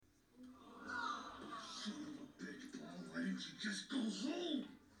Just go home.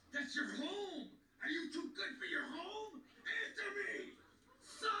 That's your home. Are you too good for your home? Answer me.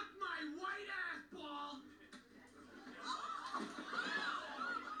 Suck my white ass ball.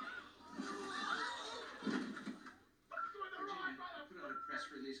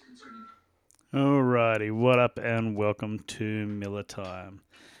 Alrighty, what up and welcome to Miller Time.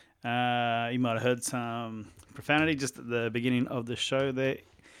 You might have heard some profanity just at the beginning of the show there.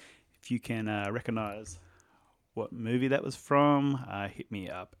 If you can recognize what movie that was from, hit me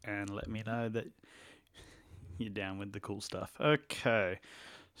up and let me know that you're down with the cool stuff. Okay,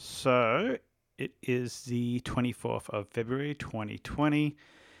 so it is the 24th of February 2020.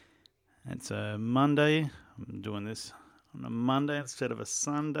 It's a Monday. I'm doing this on a Monday instead of a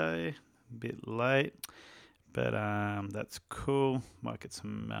Sunday. A bit late, but that's cool. Might get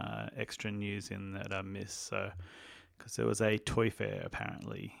some extra news in that I missed. So, because there was a toy fair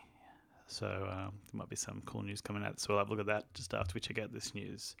apparently, so there might be some cool news coming out. So we'll have a look at that just after we check out this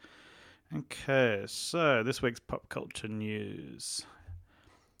news. Okay, so this week's pop culture news.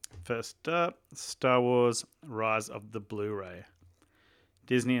 First up, Star Wars: Rise of the Blu-ray.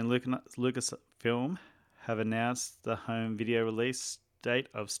 Disney and Lucasfilm have announced the home video release date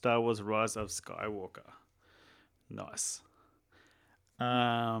of Star Wars: Rise of Skywalker. Nice.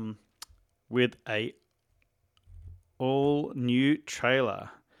 With a all new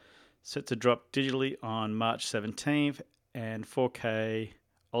trailer set to drop digitally on March 17th and 4K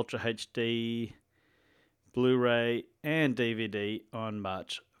Ultra HD Blu-ray and DVD on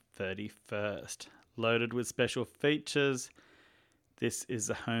March 31st. Loaded with special features. This is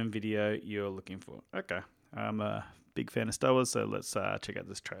the home video you're looking for. Okay. I'm a big fan of Star Wars, so let's check out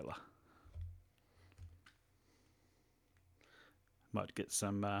this trailer. Might get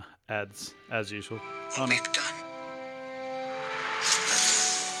some ads as usual. What we've done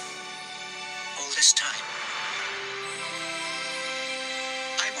all this time.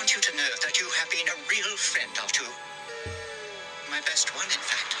 I want you to know that you have been a real friend, Altu. My best one, in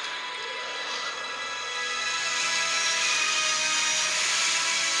fact.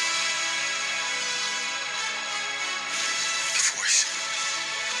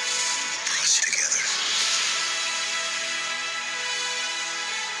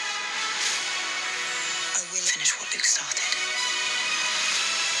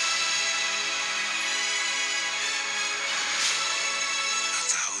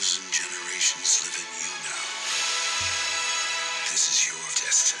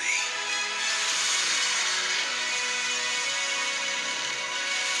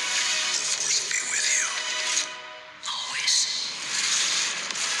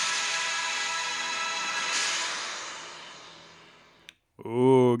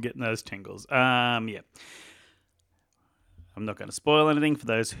 Ooh, getting those tingles. Yeah. I'm not going to spoil anything for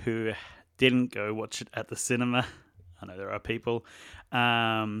those who didn't go watch it at the cinema. I know there are people.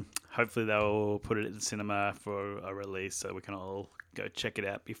 Hopefully they'll put it in the cinema for a release so we can all go check it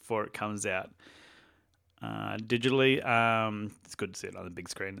out before it comes out digitally. It's good to see it on the big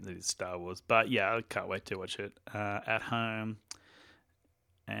screen. It is Star Wars. But yeah, I can't wait to watch it at home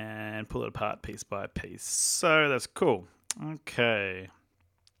and pull it apart piece by piece. So that's cool. Okay.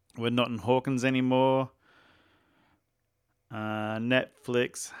 We're not in Hawkins anymore.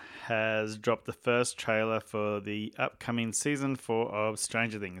 Netflix has dropped the first trailer for the upcoming season 4 of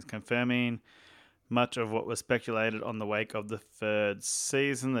Stranger Things, confirming much of what was speculated on the wake of the third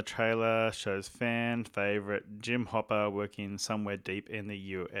season. The trailer shows fan favorite Jim Hopper working somewhere deep in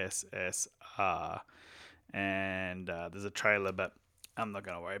the USSR. And there's a trailer, but I'm not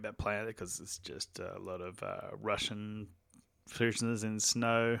going to worry about playing it because it's just a lot of Russian prisoners in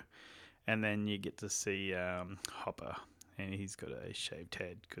snow. And then you get to see Hopper. And he's got a shaved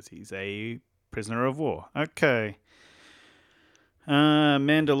head because he's a prisoner of war. Okay.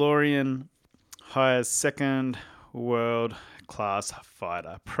 Mandalorian hires second world-class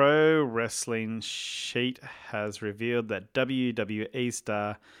fighter. Pro Wrestling Sheet has revealed that WWE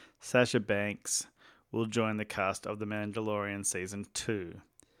star Sasha Banks will join the cast of The Mandalorian Season 2.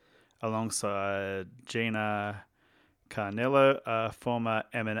 Alongside Gina Carnello, a former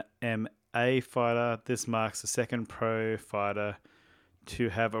MMA fighter, this marks the second pro fighter to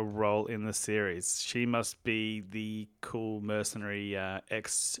have a role in the series. She must be the cool mercenary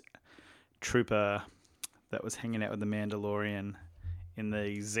ex-trooper that was hanging out with the Mandalorian in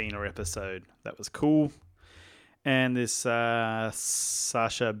the Xena episode. That was cool. And this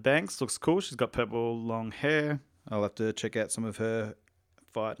Sasha Banks looks cool. She's got purple long hair. I'll have to check out some of her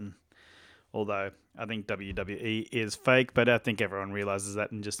fighting. Although I think WWE is fake, but I think everyone realizes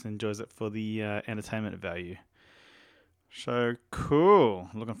that and just enjoys it for the entertainment value. So cool.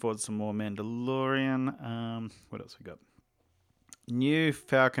 Looking forward to some more Mandalorian. What else we got? New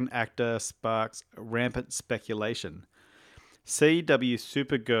Falcon actor sparks rampant speculation. CW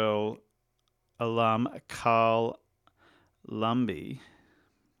Supergirl alum Carl Lumbly.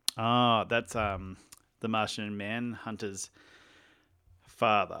 That's the Martian Manhunter's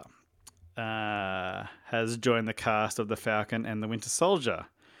father. Has joined the cast of The Falcon and the Winter Soldier.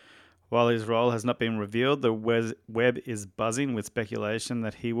 While his role has not been revealed, the web is buzzing with speculation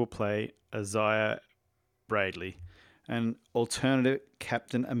that he will play Isaiah Bradley, an alternative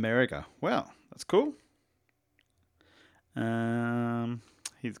Captain America. Wow, that's cool.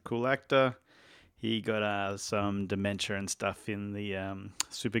 He's a cool actor. He got some dementia and stuff in the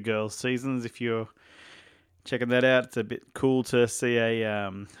Supergirl seasons. If you're checking that out, it's a bit cool to see a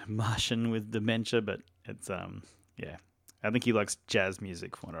Martian with dementia, but it's yeah. I think he likes jazz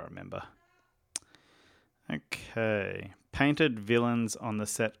music, from what I remember. Okay. Painted villains on the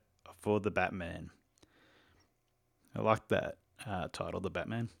set for The Batman. I like that title, The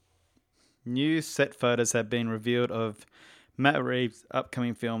Batman. New set photos have been revealed of Matt Reeves'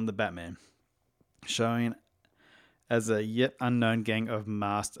 upcoming film, The Batman, showing as a yet unknown gang of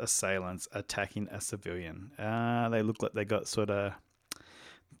masked assailants attacking a civilian. They look like they got sort of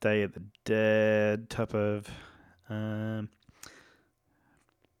Day of the Dead type of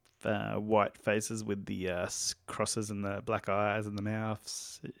white faces with the crosses and the black eyes and the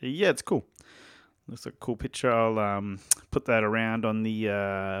mouths. Yeah, it's cool. Looks like a cool picture. I'll put that around on the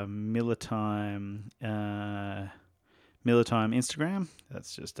Millertime Instagram.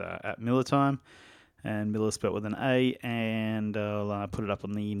 That's just at Millertime, and Miller spelled with an A, and I'll put it up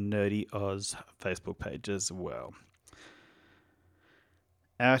on the Nerdy Oz Facebook page as well.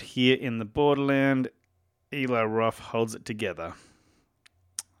 Out here in the borderland, Eli Roth holds it together.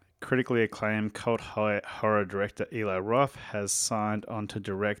 Critically acclaimed cult horror director Eli Roth has signed on to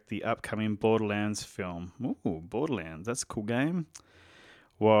direct the upcoming Borderlands film. Ooh, Borderlands, that's a cool game.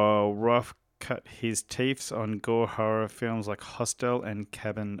 While Roth cut his teeth on gore horror films like Hostel and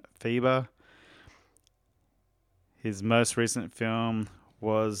Cabin Fever, his most recent film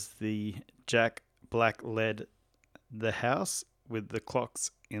was the Jack Black-led The House with the Clocks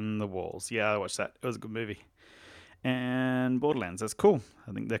in the Walls. Yeah, I watched that. It was a good movie. And Borderlands, that's cool.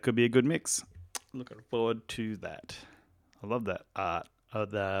 I think that could be a good mix. Looking forward to that. I love that art of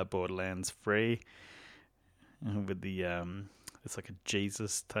the Borderlands free with the it's like a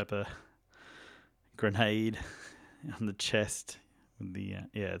Jesus type of grenade on the chest with the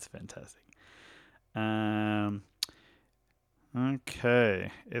yeah, it's fantastic.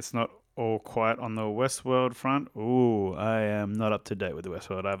 Okay, it's not all quiet on the Westworld front. Ooh, I am not up to date with the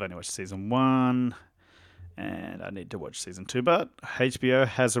Westworld. I've only watched season 1. And I need to watch season 2. But HBO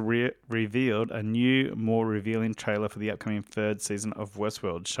has revealed a new, more revealing trailer for the upcoming 3rd season of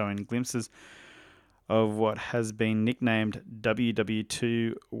Westworld, showing glimpses of what has been nicknamed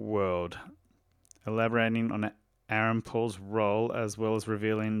WW2 World, elaborating on Aaron Paul's role as well as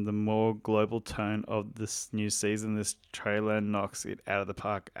revealing the more global tone of this new season. This trailer knocks it out of the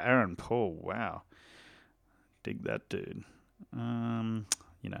park. Aaron Paul, wow. Dig that dude.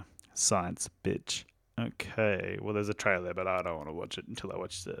 Science bitch. Okay, well, there's a trailer, but I don't want to watch it until I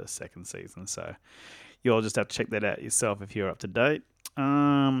watch the 2nd season. So you'll just have to check that out yourself if you're up to date.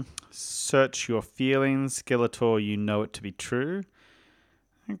 Search Your Feelings, Skeletor, You Know It to Be True.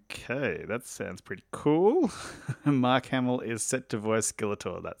 Okay, that sounds pretty cool. Mark Hamill is set to voice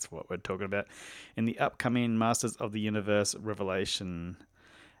Skeletor. That's what we're talking about in the upcoming Masters of the Universe Revelation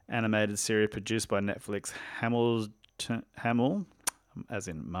animated series produced by Netflix. Hamill, as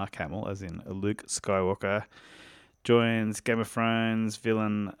in Mark Hamill, as in Luke Skywalker, joins Game of Thrones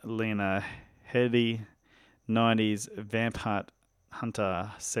villain Lena Headey, 90s vampire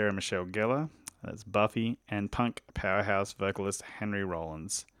hunter Sarah Michelle Gellar, that's Buffy, and punk powerhouse vocalist Henry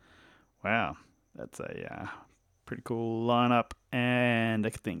Rollins. Wow, that's a pretty cool lineup, and I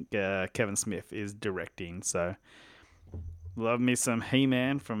think Kevin Smith is directing, so love me some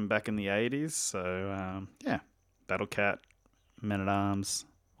He-Man from back in the 80s, so yeah, Battle Cat, Men-at-Arms,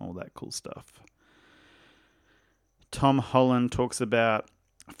 all that cool stuff. Tom Holland talks about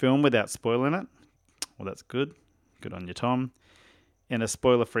a film without spoiling it. Well, that's good. Good on you, Tom. In a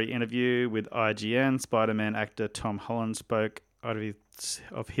spoiler-free interview with IGN, Spider-Man actor Tom Holland spoke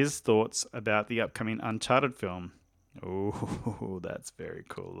of his thoughts about the upcoming Uncharted film. Oh, that's very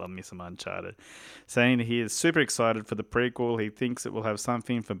cool. Love me some Uncharted. Saying he is super excited for the prequel. He thinks it will have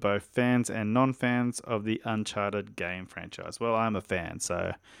something for both fans and non-fans of the Uncharted game franchise. Well, I'm a fan,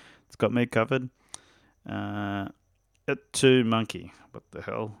 so it's got me covered. To Monkey. What the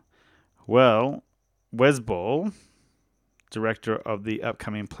hell? Well, Wes Ball, director of the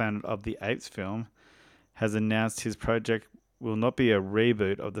upcoming Planet of the Apes film, has announced his project will not be a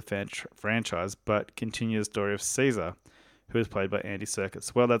reboot of the franchise, but continue the story of Caesar, who is played by Andy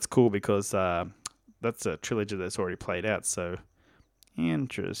Serkis. Well, that's cool because that's a trilogy that's already played out, so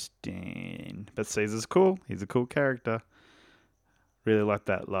interesting. But Caesar's cool. He's a cool character. Really like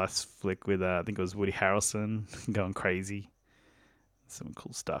that last flick with, I think it was Woody Harrelson going crazy. Some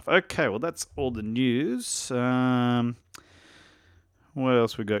cool stuff. Okay, well, that's all the news. What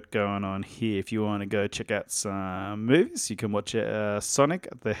else we got going on here? If you want to go check out some movies, you can watch Sonic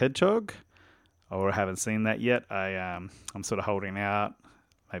the Hedgehog. Or I haven't seen that yet. I'm sort of holding out.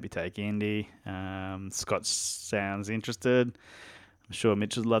 Maybe take Indy. Scott sounds interested. I'm sure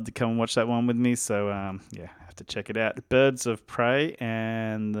Mitch would love to come and watch that one with me. So, yeah, I have to check it out. Birds of Prey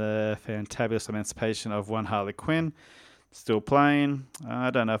and the Fantabulous Emancipation of One Harley Quinn. Still playing.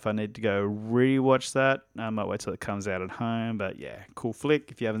 I don't know if I need to go rewatch that. I might wait till it comes out at home. But yeah, cool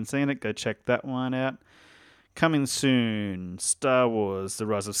flick. If you haven't seen it, go check that one out. Coming soon, Star Wars The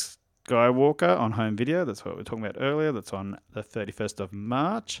Rise of Skywalker on home video. That's what we were talking about earlier. That's on the 31st of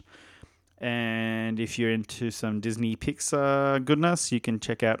March. And if you're into some Disney Pixar goodness, you can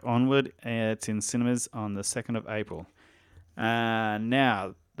check out Onward. It's in cinemas on the 2nd of April.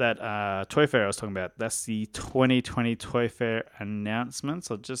 Now, that Toy Fair I was talking about, that's the 2020 Toy Fair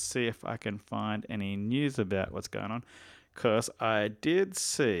announcements. I'll just see if I can find any news about what's going on, because I did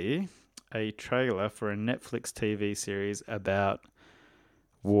see a trailer for a Netflix TV series about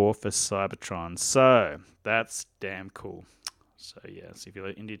War for Cybertron. So that's damn cool. So yes, if you're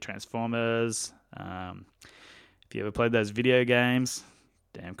into Transformers, if you ever played those video games,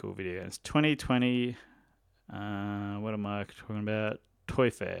 damn cool video games. 2020, what am I talking about? Toy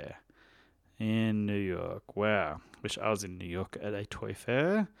Fair in New York. Wow. Wish I was in New York at a Toy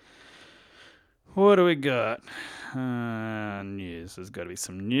Fair. What do we got? News. There's got to be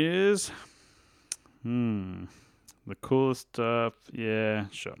some news. The coolest stuff. Yeah,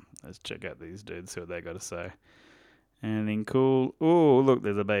 sure. Let's check out these dudes, see what they got to say. Anything cool? Oh, look,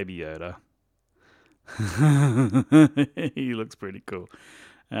 there's a Baby Yoda. He looks pretty cool.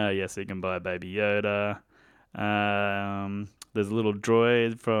 Yes, you can buy a Baby Yoda. There's a little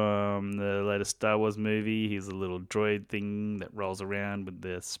droid from the latest Star Wars movie. He's a little droid thing that rolls around with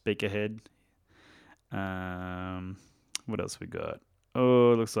the speaker head. What else we got?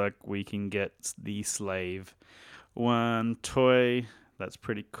 Oh, it looks like we can get the Slave One toy. That's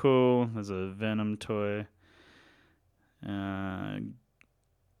pretty cool. There's a Venom toy.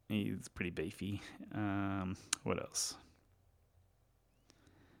 He's pretty beefy. What else?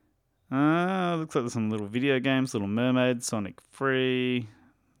 Looks like there's some little video games. Little Mermaid, Sonic Free,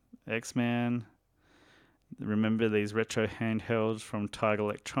 X-Men. Remember these retro handhelds from Tiger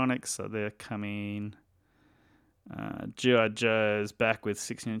Electronics? So they're coming. G.I. Joe's back with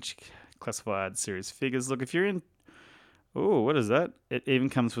 6-inch classified series figures. Look, if you're in... Oh, what is that? It even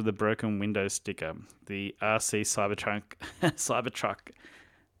comes with a broken window sticker. The RC Cybertruck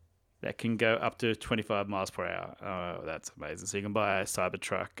that can go up to 25 miles per hour. Oh, that's amazing. So you can buy a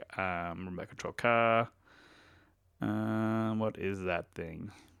Cybertruck remote control car. What is that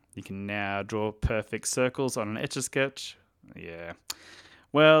thing? You can now draw perfect circles on an Etch-a-Sketch. Yeah.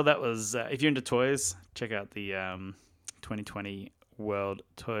 Well, that was... if you're into toys, check out the 2020 World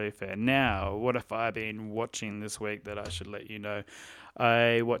Toy Fair. Now, what have I been watching this week that I should let you know?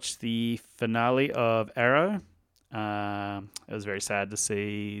 I watched the finale of Arrow. It was very sad to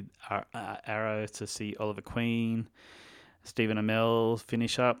see Arrow, to see Oliver Queen, Stephen Amell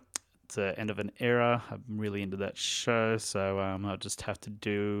finish up. It's the end of an era. I'm really into that show, so I'll just have to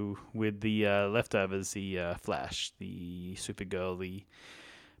do with the leftovers, the Flash, the Supergirl, the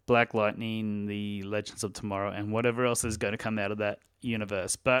Black Lightning, the Legends of Tomorrow, and whatever else is going to come out of that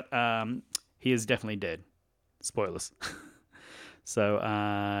universe. But he is definitely dead. Spoilers. So,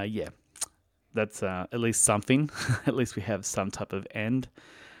 yeah. That's at least something. At least we have some type of end.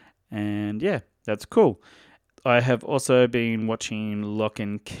 And yeah, that's cool. I have also been watching Lock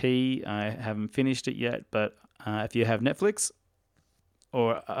and Key. I haven't finished it yet, but if you have Netflix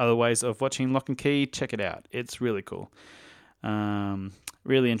or other ways of watching Lock and Key, check it out. It's really cool.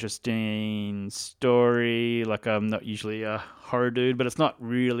 Really interesting story. Like, I'm not usually a horror dude, but it's not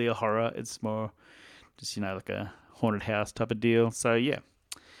really a horror. It's more just, like a haunted house type of deal. So yeah.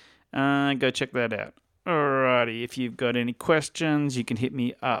 Go check that out. Alrighty, if you've got any questions, you can hit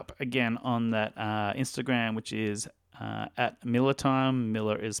me up again on that Instagram, which is at MillerTime.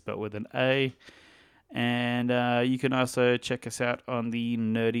 Miller is spelled with an A. And you can also check us out on the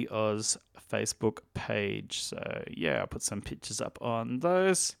Nerdy Oz Facebook page. So yeah, I'll put some pictures up on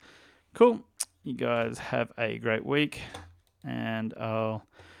those. Cool. You guys have a great week, and I'll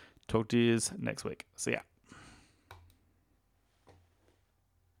talk to you next week. See ya.